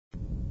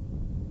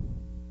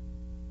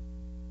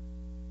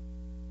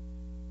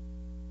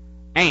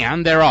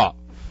And they're off.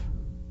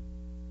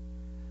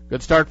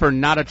 Good start for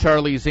Not a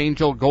Charlie's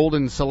Angel.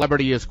 Golden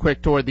Celebrity is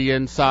quick toward the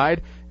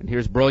inside. And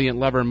here's Brilliant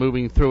Lover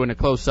moving through in a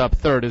close-up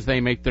third as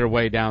they make their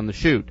way down the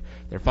chute.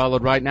 They're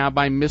followed right now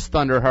by Miss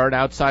Thunderheart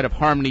outside of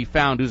Harmony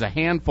Found, who's a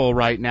handful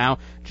right now.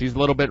 She's a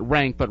little bit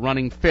ranked, but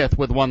running fifth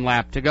with 1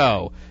 lap to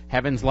go.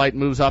 Heaven's Light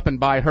moves up and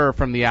by her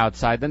from the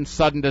outside. Then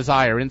Sudden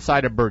Desire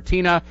inside of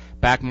Bertina.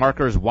 Back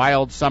markers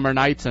Wild Summer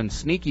Nights and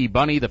Sneaky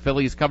Bunnie. The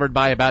fillies covered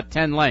by about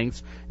 10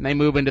 lengths, and they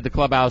move into the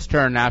clubhouse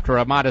turn after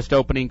a modest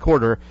opening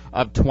quarter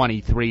of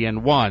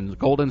 23-1.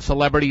 Golden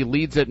Celebrity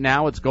leads it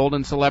now. It's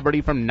Golden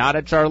Celebrity from Not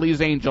a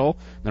Charlie's Angel.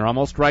 They're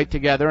almost right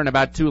together and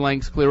about 2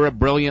 lengths clear of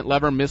Brilliant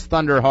Lover, Miss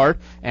Thunderheart,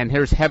 and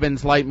here's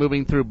Heaven's Light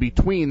moving through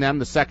between them.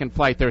 The second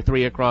flight, they're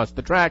 3 across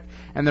the track,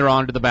 and they're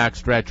on to the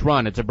backstretch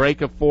run. It's a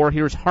break of 4.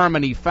 Here's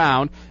Harmony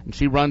Found, and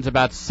she runs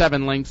about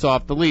 7 lengths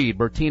off the lead.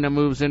 Bertina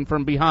moves in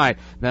from behind,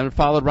 then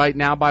followed right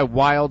now by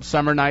Wild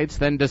Summer Nights,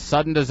 then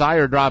Sudden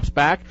Desire drops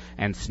back,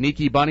 and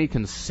Sneaky Bunnie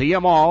can see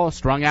them all,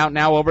 strung out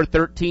now over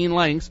 13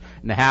 lengths,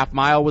 and the half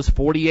mile was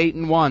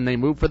 48-1. They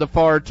move for the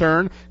far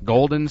turn.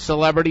 Golden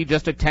Celebrity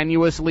just a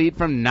tenuous lead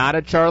from Not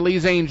a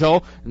Charlie's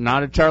Angel.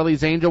 Not a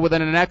Charlie's Angel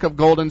within a neck of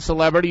Golden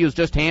Celebrity, who's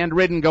just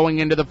hand-ridden going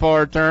into the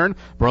far turn.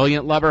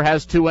 Brilliant Lover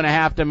has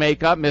 2.5 to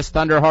make up. Miss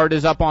Thunderheart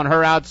is up on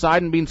her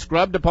outside and being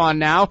scrubbed upon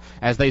now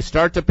as they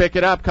start to pick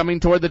it up,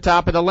 coming toward the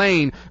top of the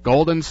lane.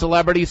 Golden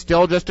Celebrity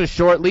still just a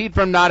short lead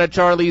from Not a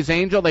Charlie's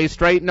Angel. They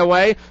straighten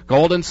away.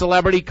 Golden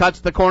Celebrity cuts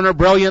the corner.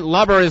 Brilliant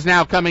Lover is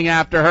now coming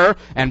after her,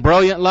 and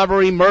Brilliant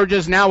Lover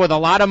emerges now with a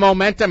lot of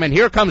momentum, and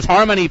here comes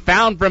Harmony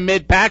Found from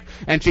mid-pack,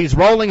 and she's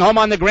rolling home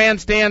on the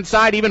grandstand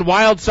side. Even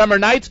Wild Summer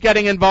Nights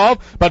getting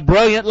involved, but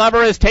Brilliant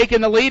Lover has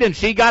taken the lead, and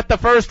she got the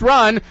first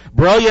run.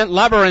 Brilliant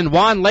Lover and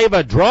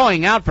Leyva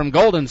drawing out from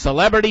Golden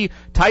Celebrity.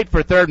 Tight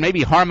for third,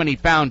 maybe Harmony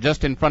Found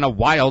just in front of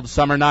Wild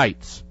Summer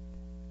Nights.